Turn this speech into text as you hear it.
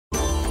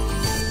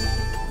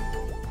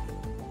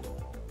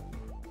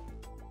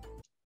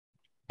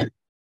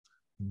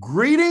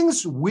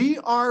Greetings. We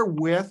are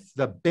with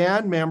the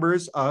band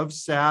members of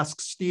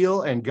Sask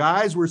Steel. And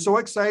guys, we're so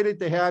excited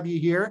to have you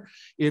here.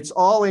 It's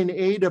all in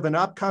aid of an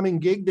upcoming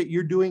gig that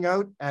you're doing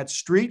out at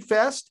Street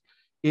Fest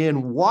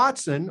in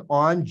Watson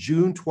on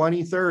June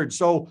 23rd.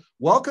 So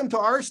welcome to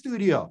our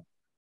studio.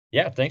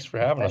 Yeah, thanks for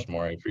having us,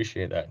 Maury. I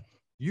appreciate that.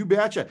 You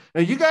betcha.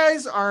 Now, you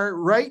guys are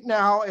right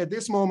now at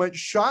this moment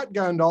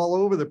shotgunned all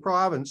over the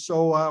province.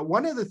 So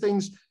one of the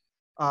things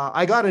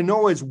I got to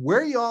know is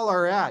where y'all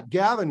are at.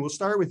 Gavin, we'll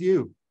start with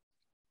you.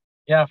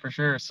 Yeah, for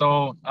sure.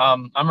 So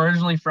I'm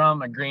originally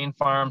from a grain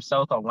farm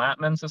south of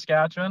Lampman,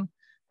 Saskatchewan,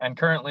 and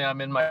currently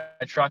I'm in my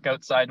truck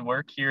outside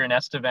work here in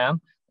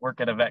Estevan, work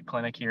at a vet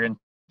clinic here in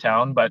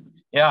town. But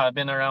yeah, I've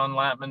been around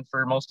Lampman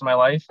for most of my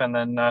life, and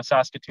then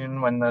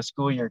Saskatoon when the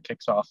school year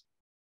kicks off.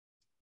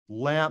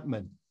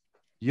 Lampman.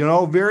 You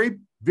know,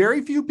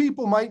 very few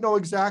people might know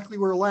exactly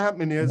where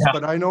Lampman is,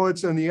 but I know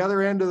it's on the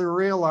other end of the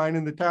rail line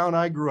in the town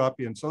I grew up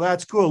in. So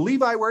that's cool.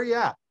 Levi, where are you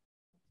at?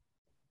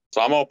 So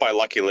I'm out by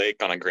Lucky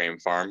Lake on a grain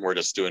farm. We're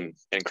just doing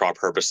in-crop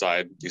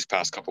herbicide these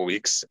past couple of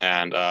weeks.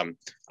 And I'm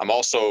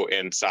also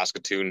in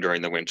Saskatoon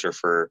during the winter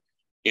for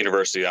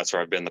university. That's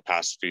where I've been the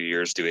past few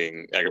years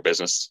doing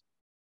agribusiness.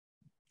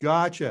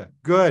 Gotcha.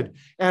 Good.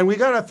 And we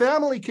got a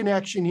family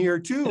connection here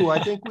too.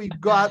 I think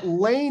we've got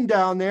Lane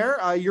down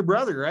there, your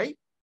brother, right?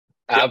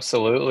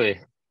 Absolutely.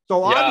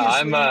 So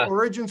obviously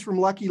origins from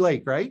Lucky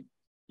Lake, right?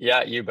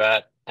 Yeah, you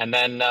bet. And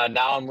then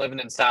now I'm living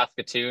in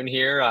Saskatoon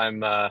here.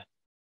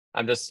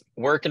 I'm just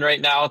working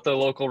right now at the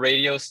local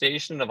radio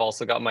station. I've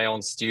also got my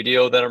own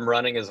studio that I'm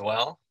running as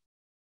well.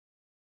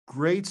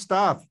 Great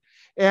stuff.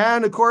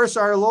 And of course,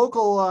 our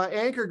local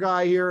anchor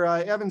guy here,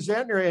 Evan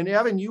Zentner. And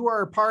Evan, you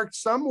are parked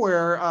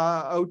somewhere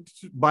out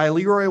by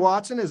Leroy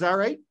Watson. Is that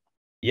right?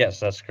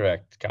 Yes, that's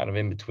correct. Kind of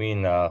in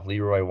between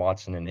Leroy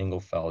Watson and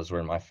Inglefell is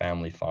where my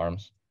family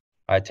farms.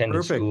 I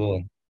attended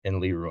school in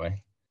Leroy.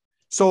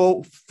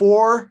 So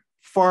 4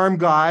 farm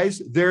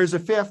guys. There's a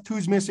 5th.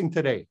 Who's missing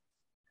today?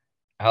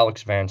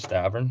 Alex Van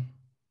Stavern.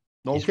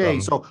 Okay,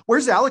 so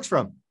where's Alex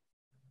from?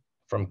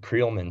 From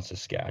Creelman,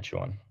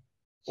 Saskatchewan.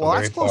 So well,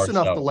 that's close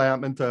enough to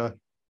Lampman to...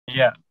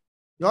 Yeah.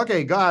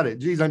 Okay, got it.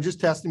 Geez, I'm just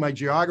testing my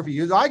geography.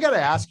 I got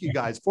to ask you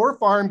guys, 4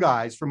 farm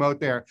guys from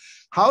out there,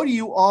 how do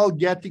you all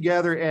get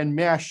together and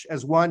mesh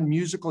as one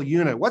musical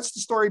unit? What's the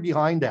story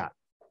behind that?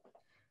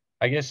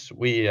 I guess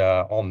we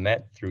all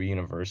met through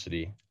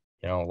university.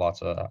 You know,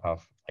 lots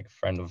of like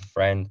friend of a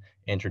friend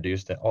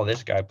introduced it. Oh,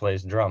 this guy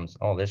plays drums.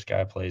 Oh, this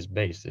guy plays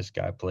bass. This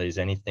guy plays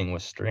anything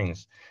with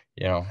strings.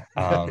 You know,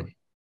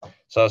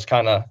 so it's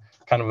kind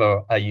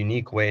of a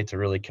unique way to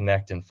really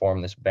connect and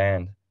form this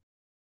band.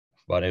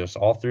 But it was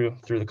all through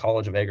the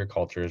College of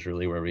Agriculture is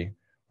really where we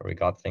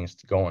got things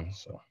going.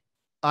 So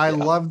I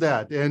love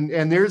that.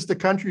 And there's the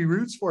country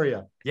roots for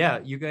you. Yeah,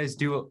 you guys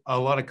do a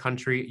lot of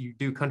country. You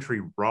do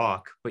country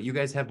rock, but you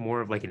guys have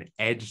more of like an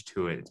edge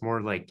to it. It's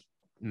more like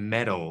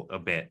metal a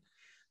bit.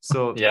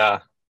 So yeah,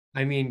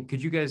 I mean,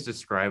 could you guys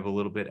describe a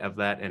little bit of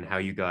that and how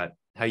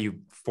you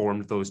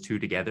formed those two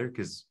together?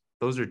 Because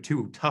those are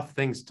 2 tough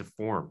things to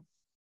form.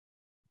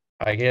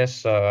 I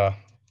guess I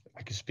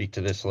could speak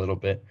to this a little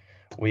bit.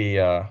 We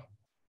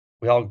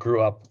all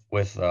grew up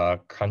with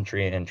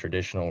country and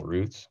traditional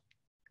roots.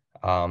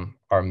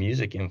 Our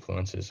music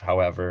influences,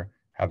 however,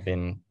 have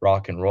been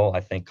rock and roll,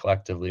 I think,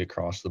 collectively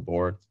across the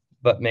board,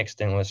 but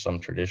mixed in with some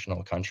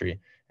traditional country.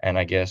 And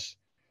I guess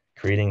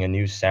creating a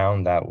new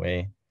sound that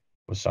way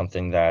was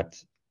something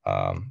that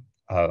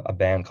a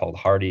band called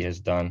Hardy has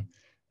done,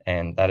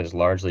 and that has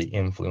largely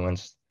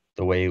influenced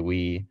the way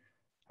we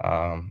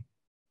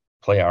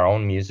play our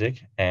own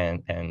music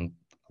and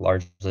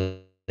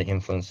largely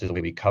influences the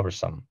way we cover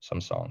some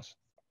songs.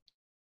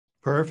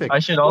 Perfect. I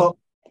should also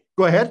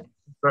go ahead.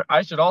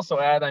 I should also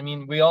add, I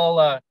mean, we all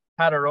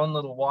had our own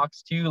little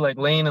walks too, like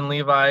Lane and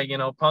Levi, you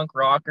know, punk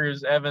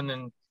rockers, Evan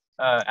and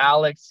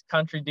Alex,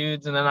 country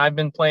dudes. And then I've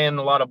been playing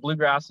a lot of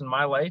bluegrass in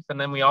my life. And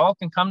then we all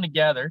can come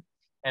together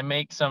and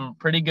make some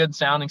pretty good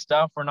sounding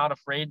stuff. We're not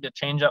afraid to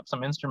change up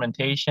some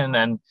instrumentation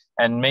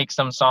and make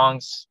some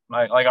songs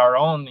like our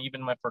own,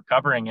 even if we're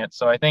covering it.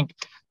 So I think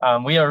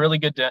we have a really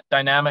good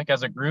dynamic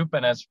as a group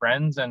and as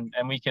friends, and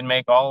we can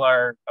make all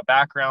our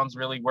backgrounds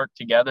really work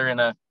together in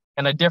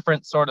a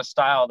different sort of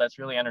style that's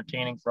really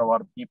entertaining for a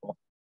lot of people.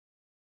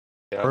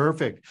 Yeah.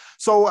 Perfect.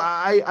 So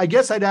I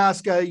guess I'd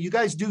ask, you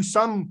guys do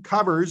some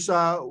covers.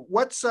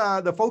 What's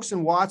the folks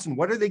in Watson,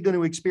 what are they going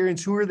to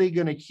experience? Who are they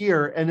going to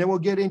hear? And then we'll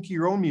get into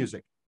your own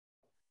music.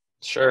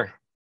 Sure.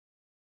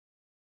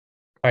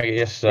 I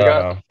guess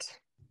Lane,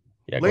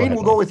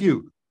 we'll go with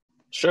you.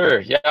 Sure.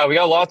 Yeah, we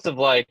got lots of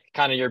like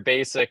kind of your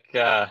basic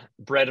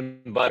bread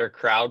and butter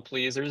crowd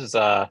pleasers,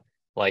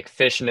 like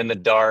Fishing in the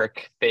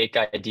Dark, Fake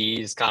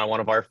IDs, kind of one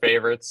of our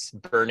favorites,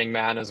 Burning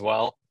Man as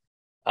well.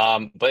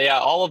 But yeah,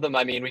 all of them,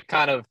 I mean, we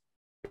kind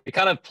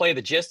of play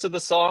the gist of the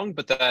song,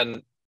 but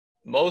then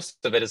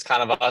most of it is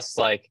kind of us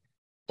like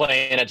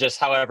playing it just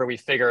however we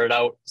figure it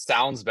out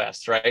sounds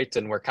best, right?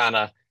 And we're kind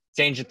of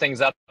changing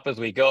things up as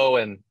we go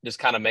and just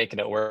kind of making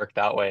it work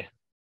that way.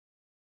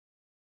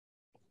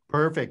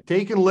 Perfect.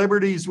 Taking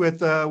liberties with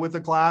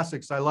the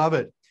classics. I love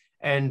it.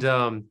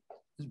 And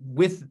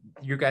with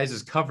your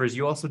guys' covers,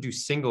 you also do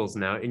singles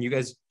now, and you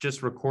guys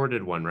just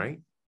recorded one, right?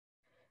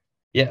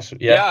 Yes.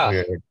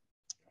 Yeah.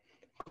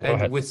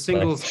 And with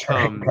singles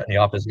come the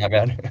office, my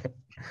bad.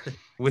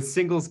 With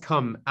singles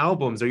come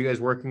albums. Are you guys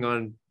working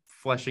on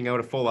fleshing out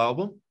a full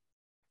album?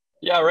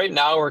 Yeah, right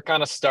now we're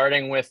kind of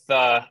starting with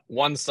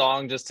one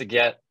song just to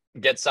get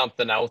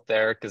something out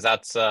there, because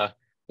that's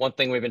one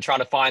thing we've been trying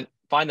to find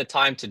the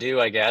time to do,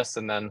 I guess.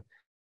 And then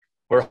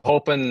we're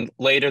hoping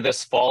later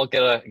this fall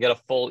get a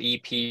full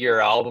EP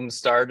or album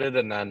started,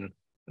 and then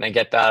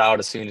get that out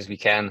as soon as we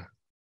can.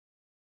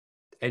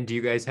 And do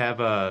you guys have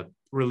a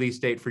release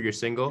date for your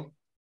single?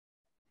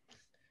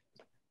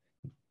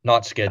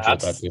 Not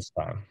scheduled at this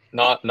time.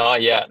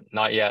 Not yet.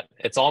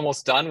 It's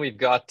almost done. We've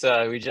got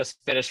we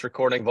just finished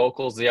recording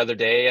vocals the other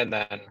day, and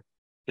then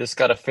just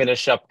got to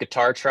finish up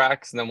guitar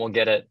tracks, and then we'll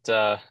get it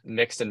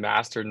mixed and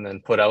mastered and then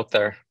put out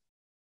there.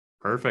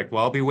 Perfect.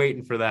 Well, I'll be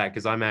waiting for that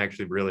because I'm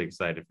actually really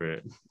excited for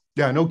it.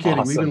 Yeah, no kidding.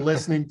 Awesome. We've been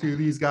listening to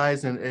these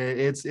guys, and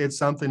it's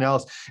something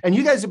else. And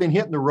you guys have been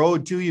hitting the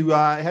road too. You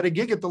had a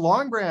gig at the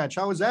Long Branch.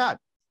 How was that?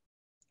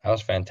 That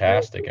was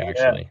fantastic,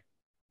 actually. Yeah.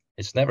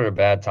 It's never a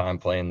bad time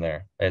playing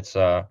there. It's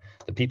the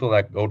people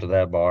that go to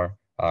that bar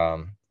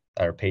that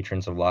are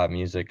patrons of live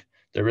music.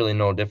 They're really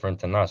no different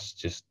than us,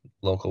 just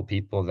local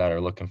people that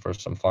are looking for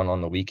some fun on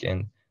the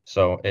weekend.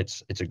 So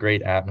it's a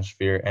great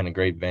atmosphere and a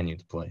great venue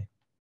to play.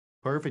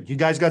 Perfect. You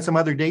guys got some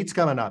other dates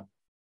coming up?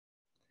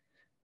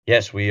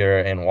 Yes, we are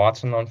in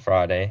Watson on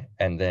Friday,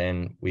 and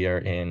then we are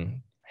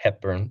in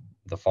Hepburn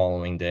the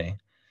following day.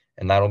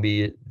 And that'll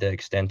be the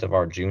extent of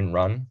our June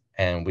run,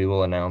 and we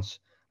will announce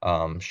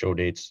show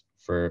dates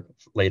for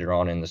later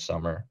on in the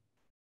summer,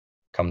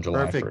 come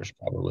July 1st,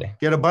 probably.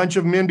 Get a bunch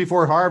of them in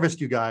before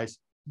harvest, you guys.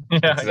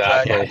 Yeah,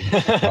 exactly.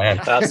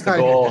 That's the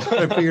goal.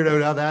 I figured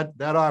out how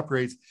that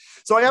operates.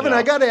 So, Evan,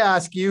 I got to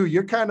ask you,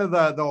 you're kind of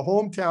the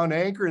hometown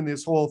anchor in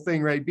this whole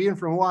thing, right? Being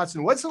from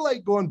Watson, what's it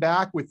like going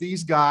back with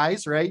these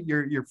guys, right?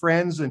 Your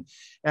friends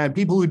and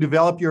people who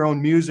develop your own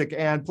music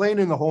and playing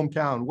in the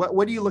hometown.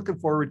 What are you looking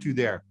forward to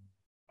there?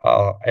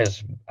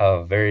 It's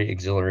a very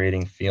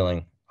exhilarating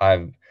feeling.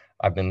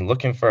 I've been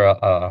looking for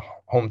a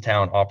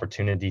hometown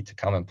opportunity to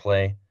come and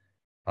play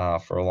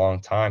for a long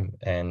time,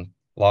 and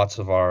lots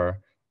of our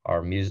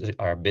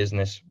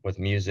business with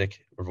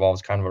music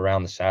revolves kind of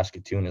around the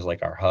Saskatoon as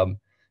like our hub,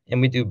 and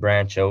we do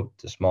branch out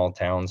to small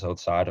towns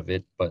outside of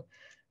it, but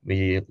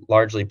we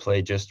largely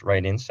play just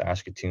right in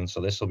Saskatoon. So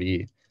this will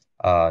be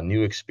a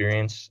new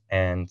experience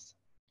and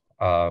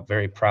a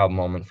very proud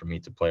moment for me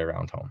to play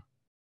around home.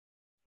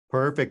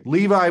 Perfect.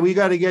 Levi, we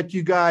got to get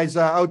you guys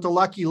out to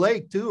Lucky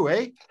Lake too,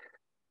 eh?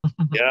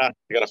 Yeah,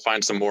 you got to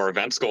find some more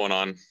events going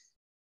on.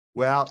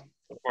 Well,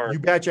 you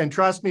betcha. And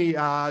trust me,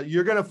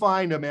 you're going to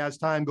find them as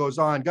time goes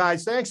on.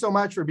 Guys, thanks so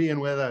much for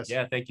being with us.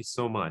 Yeah, thank you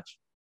so much.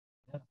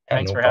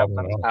 Thanks for having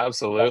us.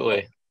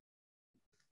 Absolutely.